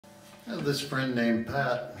I have this friend named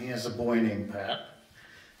Pat. He has a boy named Pat.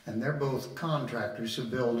 And they're both contractors who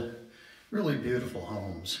build really beautiful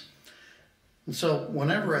homes. And so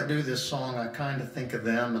whenever I do this song, I kind of think of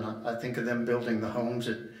them, and I think of them building the homes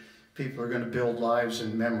that people are going to build lives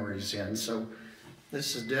and memories in. So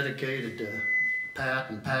this is dedicated to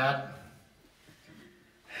Pat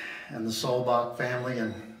and the Solbach family,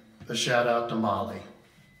 and a shout out to Molly.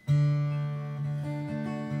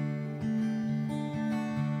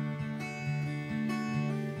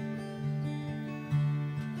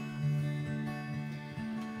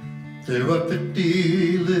 There are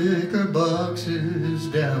 50 liquor boxes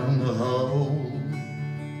down the hall,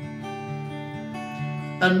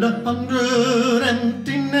 and 100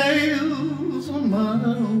 empty nails on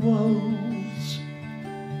my walls.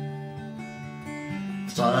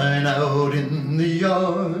 Sign out in the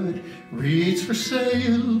yard reads for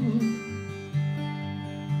sale,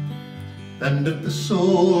 and if the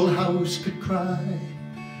Soul House could cry,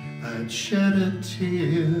 I'd shed a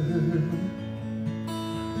tear.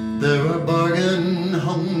 There are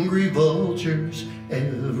bargain-hungry vultures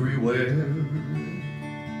everywhere,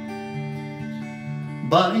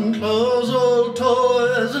 buying clothes, old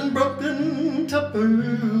toys, and broken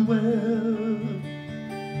Tupperware.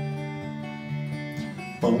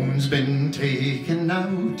 Phone's been taken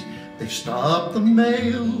out, they've stopped the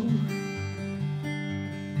mail,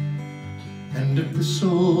 and if the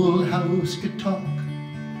Soul House could talk,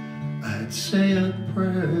 I'd say a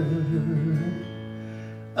prayer.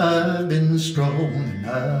 I've been strong and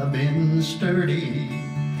I've been sturdy,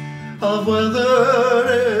 I've weathered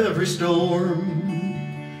every storm.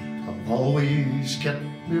 I've always kept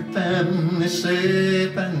your family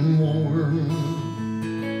safe and warm.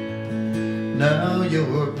 Now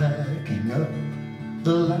you're packing up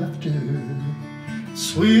the laughter,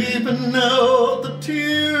 sweeping out the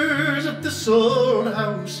tears. If this old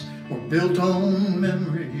house were built on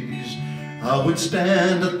memories, I would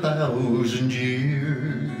stand 1,000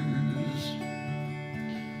 years.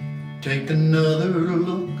 Take another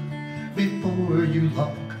look before you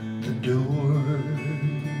lock the door,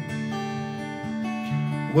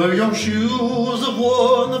 where your shoes have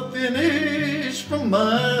worn the finish from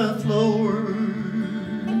my floor.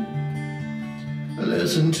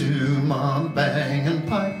 Listen to my banging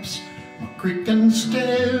pipes, my creaking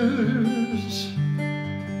stairs.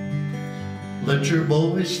 Let your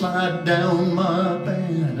boy slide down my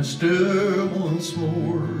banister once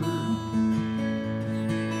more.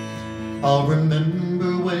 I'll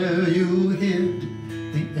remember where you hid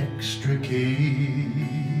the extra key,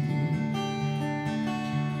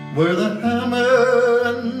 where the hammer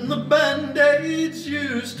and the band-aids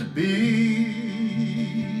used to be.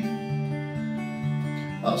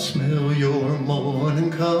 I'll smell your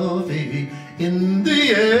morning coffee in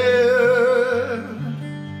the air,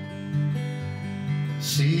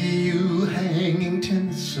 see you hanging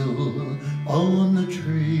tinsel on the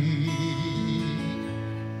tree.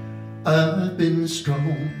 I've been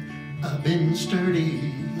strong, I've been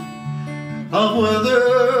sturdy, I've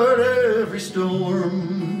weathered every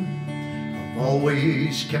storm. I've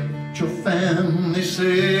always kept your family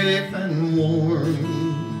safe and warm.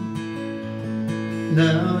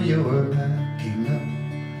 Now you're packing up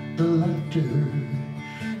the laughter,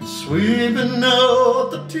 sweeping out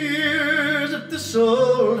the tears. If this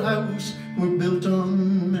old house were built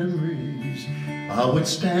on memories, I would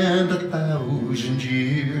stand 1,000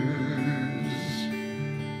 years.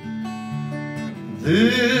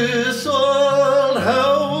 This old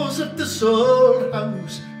house, if this old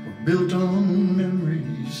house were built on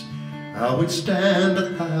memories, I would stand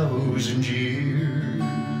 1,000 years.